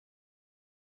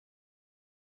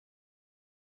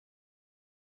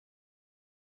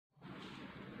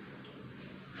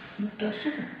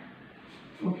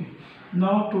Okay.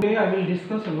 Now today I will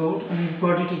discuss about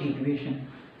quadratic equation.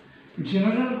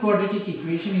 General quadratic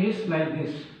equation is like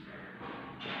this.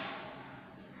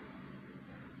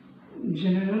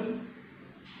 General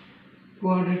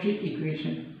quadratic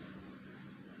equation.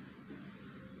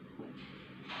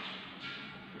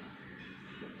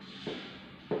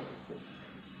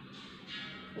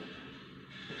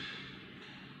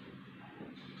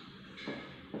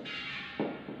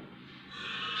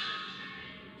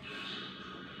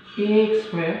 Ax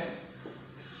square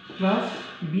plus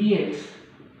bx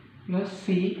plus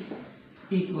c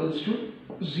equals to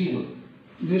 0.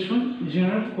 This one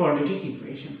general quadratic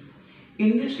equation.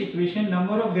 In this equation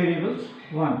number of variables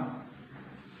 1.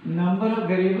 Number of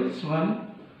variables 1.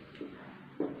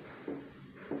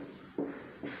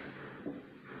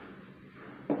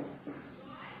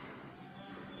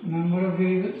 Number of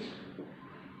variables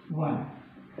 1.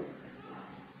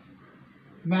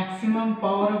 Maximum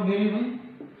power of variable.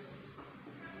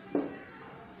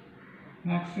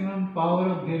 Maximum power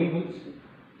of variables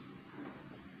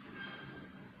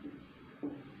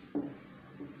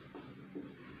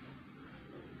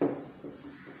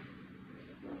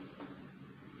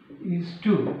is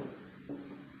 2.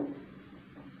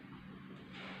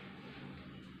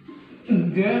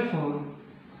 Therefore,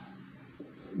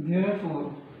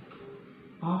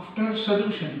 after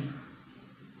solution,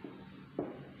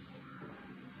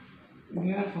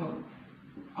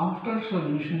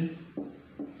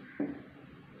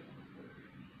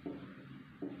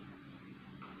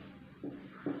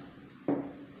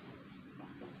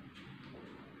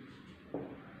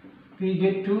 we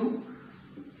get two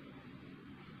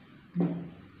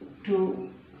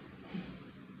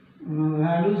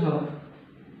values of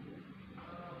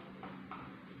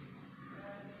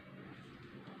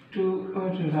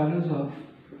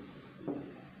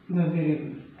the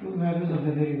variable. Two values of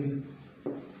the variable.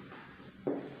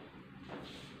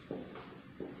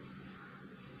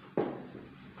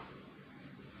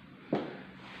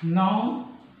 Now,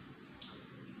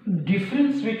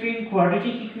 difference between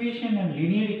quadratic equation and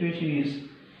linear equation is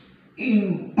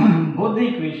in both the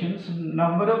equations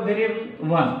number of variable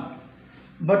 1,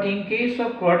 but in case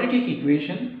of quadratic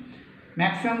equation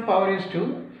maximum power is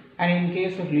 2 and in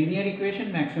case of linear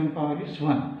equation maximum power is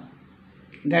 1.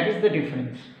 That is the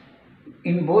difference.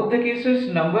 In both the cases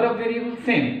number of variables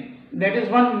same, that is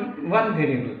one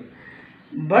variable,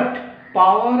 but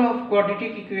power of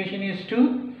quadratic equation is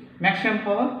 2 maximum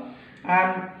power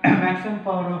and maximum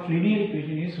power of linear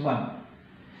equation is 1.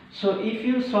 So if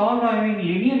you solve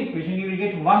linear equation you will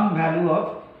get one value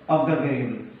of the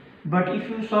variable, but if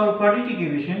you solve quadratic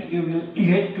equation you will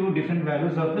get two different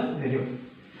values of the variable.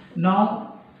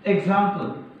 Now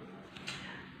example,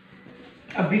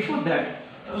 before that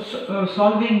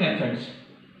solving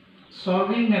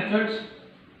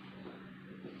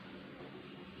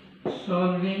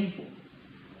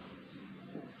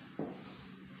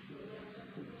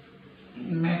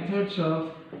methods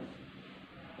of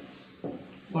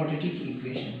quadratic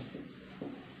equation.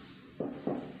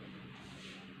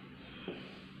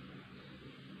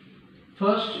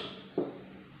 First,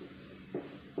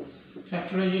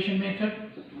 factorization method.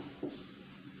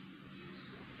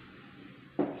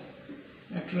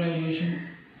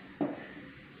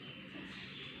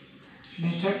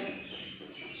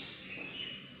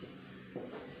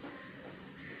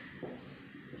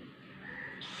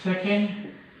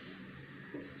 Second,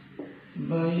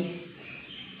 by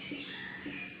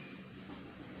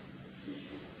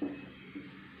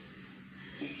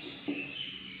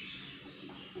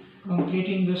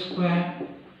completing the square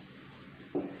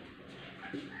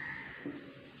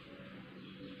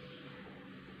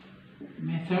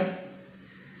method.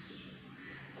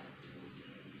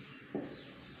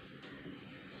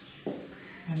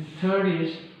 And third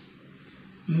is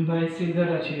by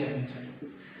Siddharachya method.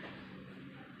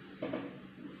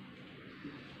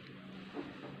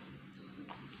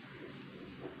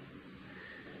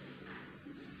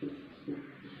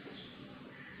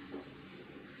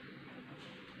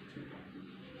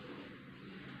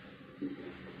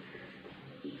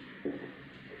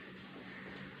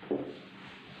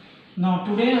 Now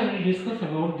today I will discuss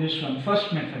about this one,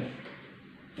 first method,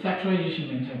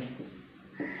 factorization method.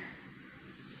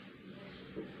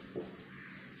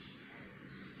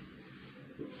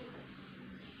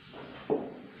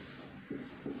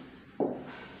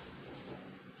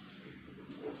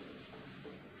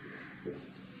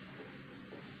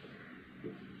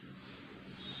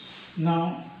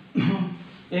 Now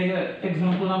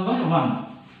example number 1.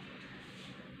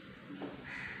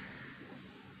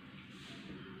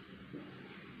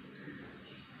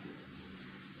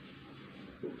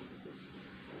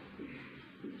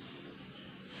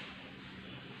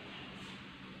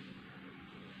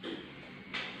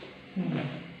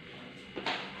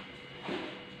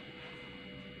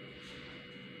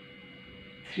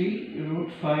 3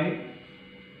 root 5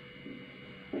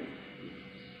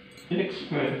 x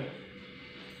square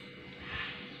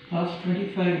plus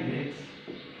 25x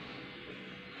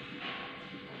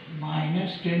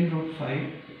minus 10 root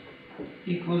 5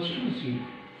 equals to 0.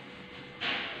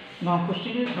 Now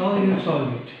question is how you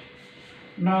solve it.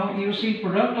 Now you see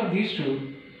product of these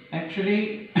two,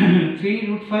 actually 3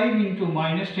 root 5 into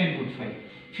minus 10 root 5.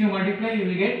 If you multiply you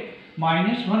will get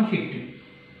minus 150.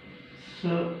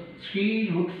 So 3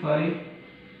 root 5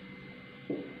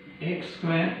 x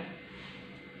square.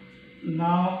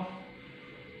 Now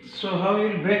so how you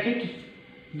will break it?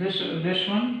 This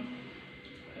one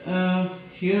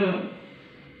here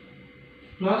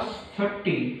plus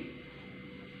 30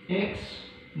 x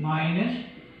minus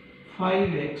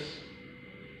 5x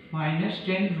minus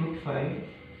 10 root 5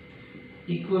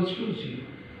 equals to 0.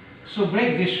 So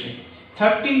break this way.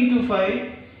 30 into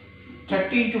 5,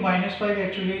 30 into minus 5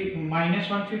 actually minus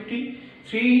 150.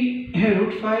 3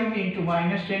 root 5 into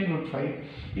minus 10 root 5.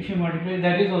 If you multiply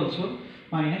that is also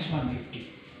minus 150.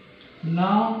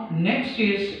 Now next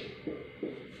is,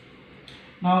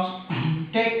 now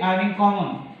take having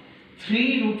common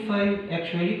 3 root 5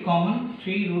 actually common,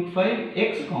 3 root 5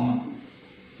 x common.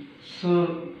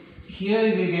 So here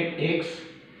you will get x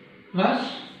plus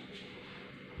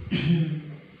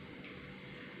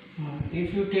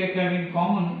if you take having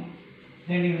common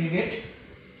then you will get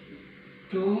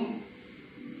 2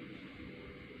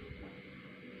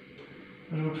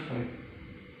 root 5,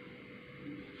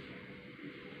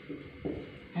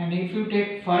 and if you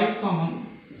take 5 common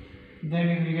then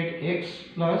you will get x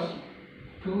plus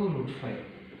 2 root 5.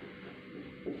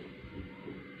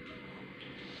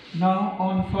 Now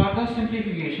on further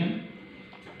simplification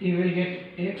you will get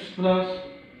x plus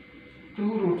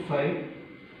 2 root 5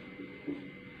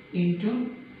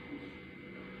 into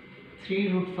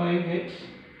 3 root 5x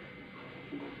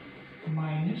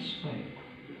minus 5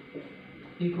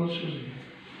 equals to 0.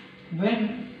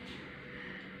 When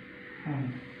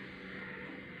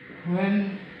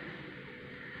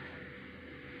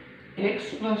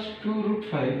x plus 2 root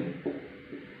 5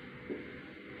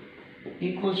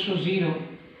 equals to 0,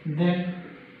 then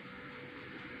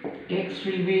x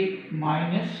will be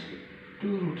minus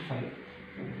 2 root 5.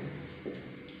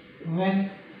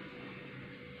 When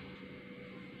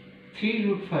 3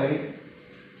 root 5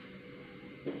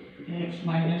 x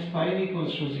minus 5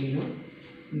 equals to 0,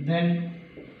 then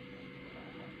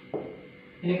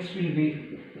x will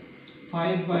be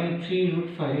 5 by 3 root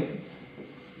 5.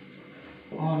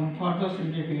 On further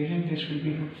simplification this will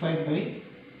be root 5 by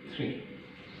 3.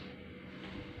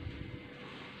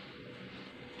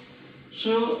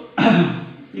 So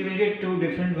you will get two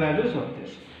different values of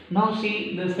this. Now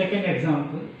see the second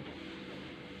example.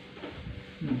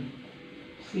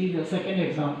 See the second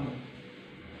example.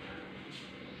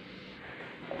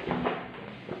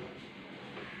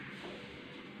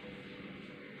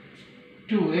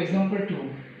 Example 2.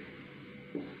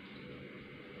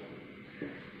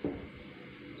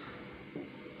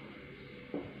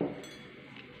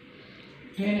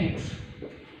 X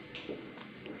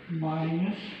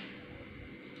minus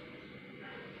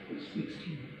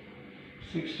 16.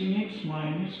 16x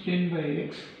minus 10 by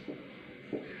x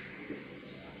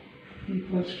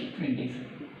equals to 27.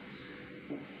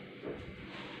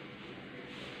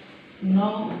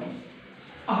 Now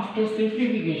after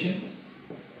simplification,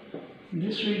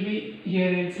 this will be,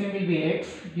 here LCM will be x,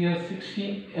 here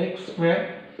 16x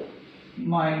square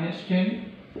minus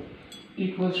 10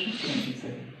 equals to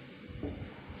 27.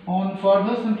 On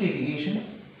further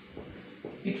simplification,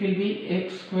 it will be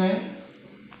x square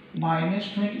minus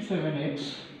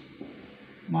 27x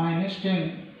minus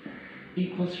 10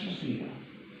 equals to 0.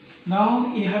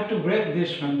 Now you have to break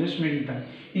this one, this middle term,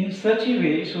 in such a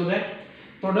way so that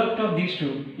product of these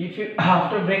two, if you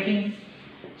after breaking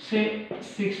say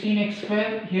 16x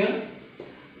square, here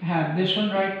have this one,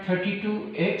 right,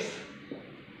 32x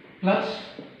plus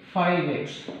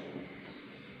 5x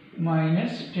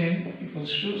minus 10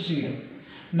 equals to 0.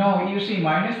 Now you see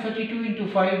minus 32 into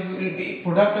 5 will be,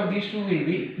 product of these two will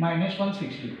be minus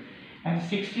 160, and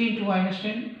 60 into minus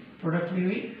 10 product will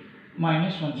be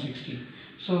minus 160.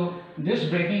 So this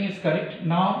breaking is correct.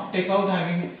 Now take out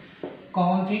having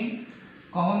common thing.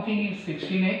 Common thing is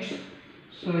 16x.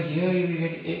 So here you will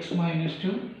get x minus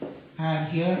 2, and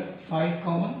here 5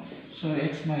 common, so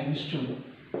x minus 2.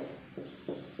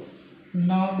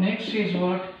 Now next is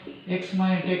what? X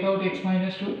minus, take out x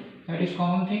minus 2, that is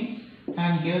common thing,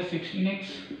 and here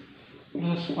 16x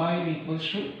plus 5 equals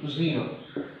to 0.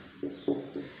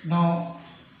 Now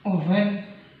when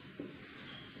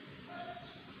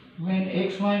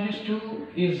x minus 2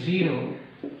 is 0,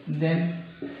 then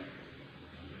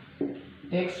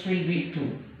x will be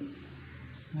 2.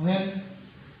 When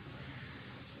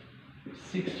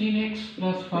 16x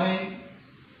plus 5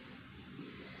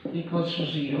 equals to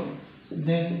 0,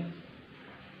 then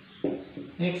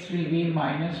x will be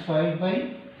minus 5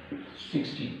 by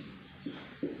 16.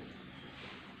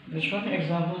 This one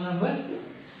example number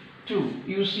 2.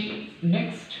 You see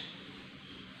next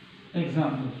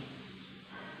example.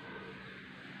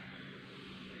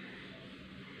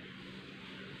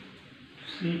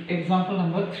 See example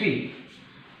number 3.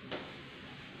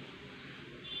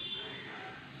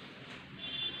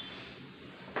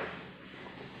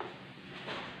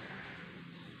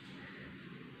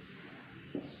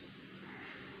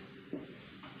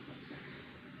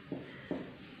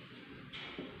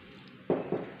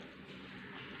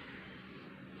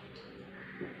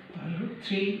 Root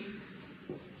 3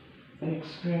 x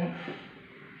square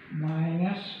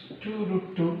minus 2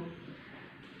 root 2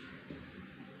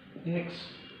 x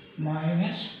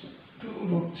minus 2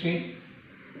 root 3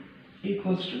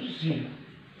 equals to 0.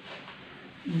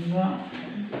 Now,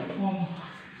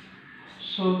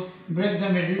 so break the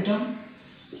middle term.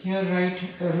 Here write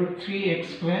root 3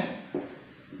 x square.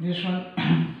 This one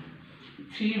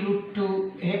 3 root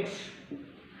 2 x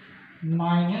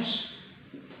minus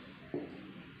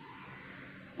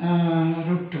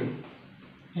root 2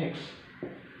 x,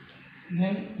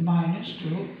 then minus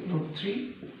 2 root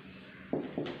 3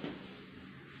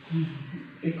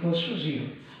 equals to 0.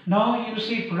 Now you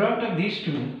see product of these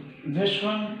two. This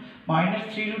one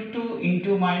minus 3 root 2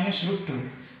 into minus root 2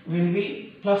 will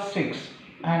be plus 6,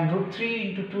 and root 3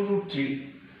 into 2 root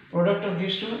 3. Product of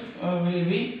these two will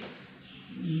be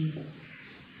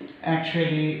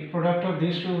actually product of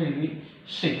these two will be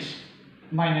 6,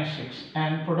 minus 6,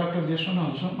 and product of this one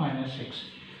also minus 6.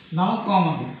 Now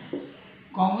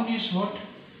common is what?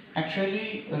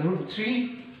 Actually root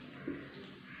 3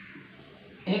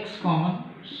 x common,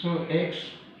 so x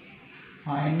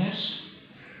minus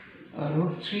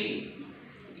root 3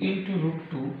 into root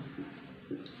 2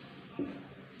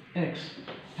 x,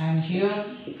 and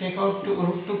here take out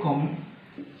root 2 common,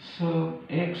 so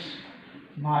x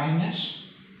minus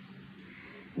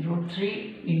root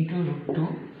 3 into root 2.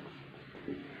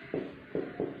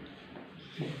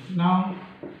 Now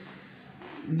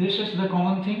this is the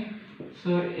common thing,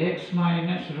 so x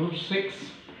minus root 6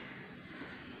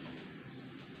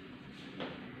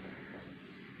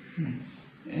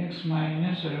 x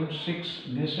minus root 6,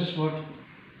 this is what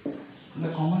the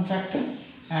common factor,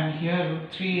 and here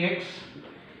root 3x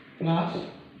plus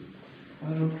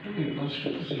root 2 equals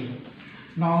to 0.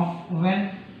 Now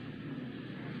when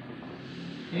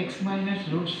x minus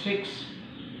root 6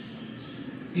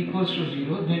 equals to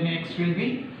 0, then x will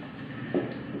be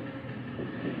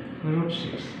root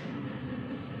 6.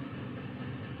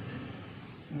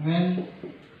 When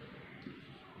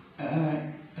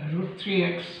root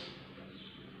 3x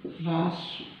plus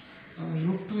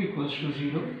root 2 equals to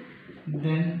 0,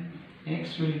 then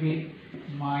x will be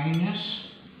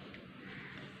minus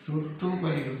root 2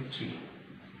 by root 3.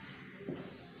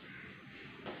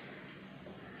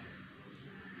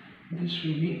 This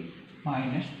will be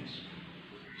minus this.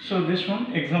 So this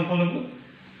one example number.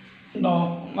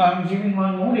 Now I am giving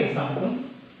one more example,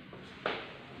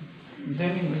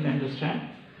 then you will understand.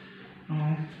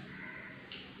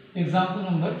 Example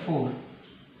number 4.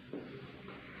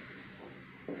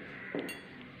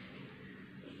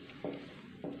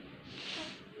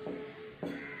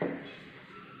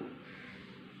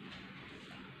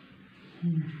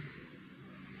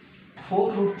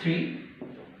 Four root 3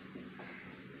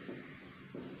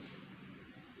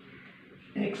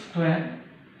 x square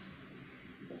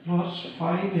plus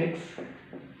 5x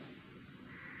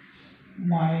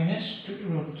minus 2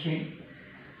 root 3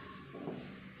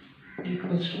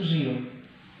 equals to 0.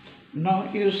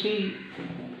 Now you see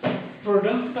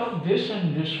product of this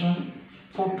and this one,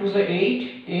 4 to the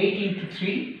 8, 8 into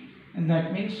 3, and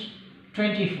that means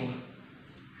 24.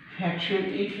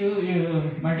 Actually, if you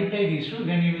multiply these two,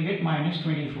 then you will get minus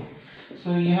 24.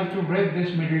 So you have to break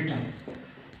this middle term.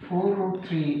 4 root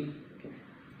 3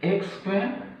 x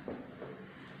square.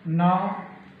 Now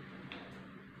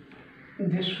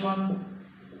this one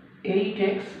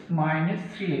 8x minus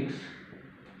 3x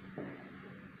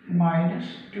minus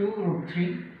 2 root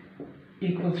 3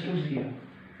 equals to 0.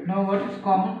 Now what is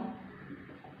common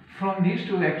from these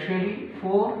two? Actually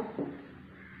 4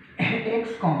 x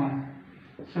common,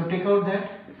 so take out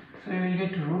that, so you will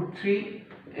get root 3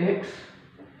 x,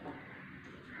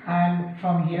 and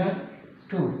from here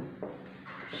 2.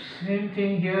 Same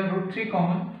thing here, root 3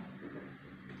 common,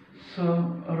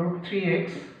 so root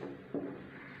 3x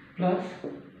plus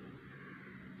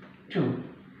 2.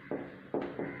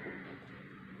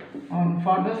 On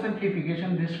further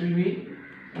simplification, this will be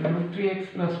root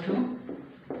 3x plus 2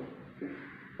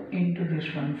 into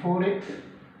this one, 4x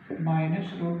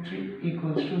minus root 3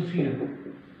 equals to 0.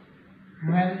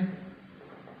 When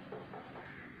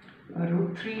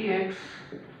root 3x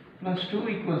plus 2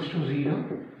 equals to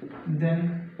 0,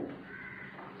 then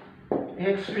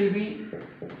x will be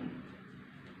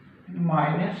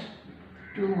minus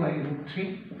 2 by root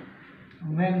 3.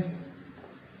 When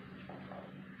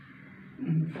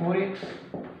 4x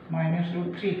minus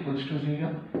root 3 equals to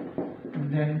 0,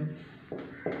 then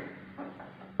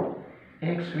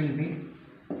x will be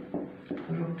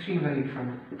root 3 by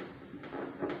 4.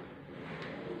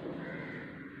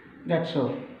 That's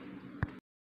all.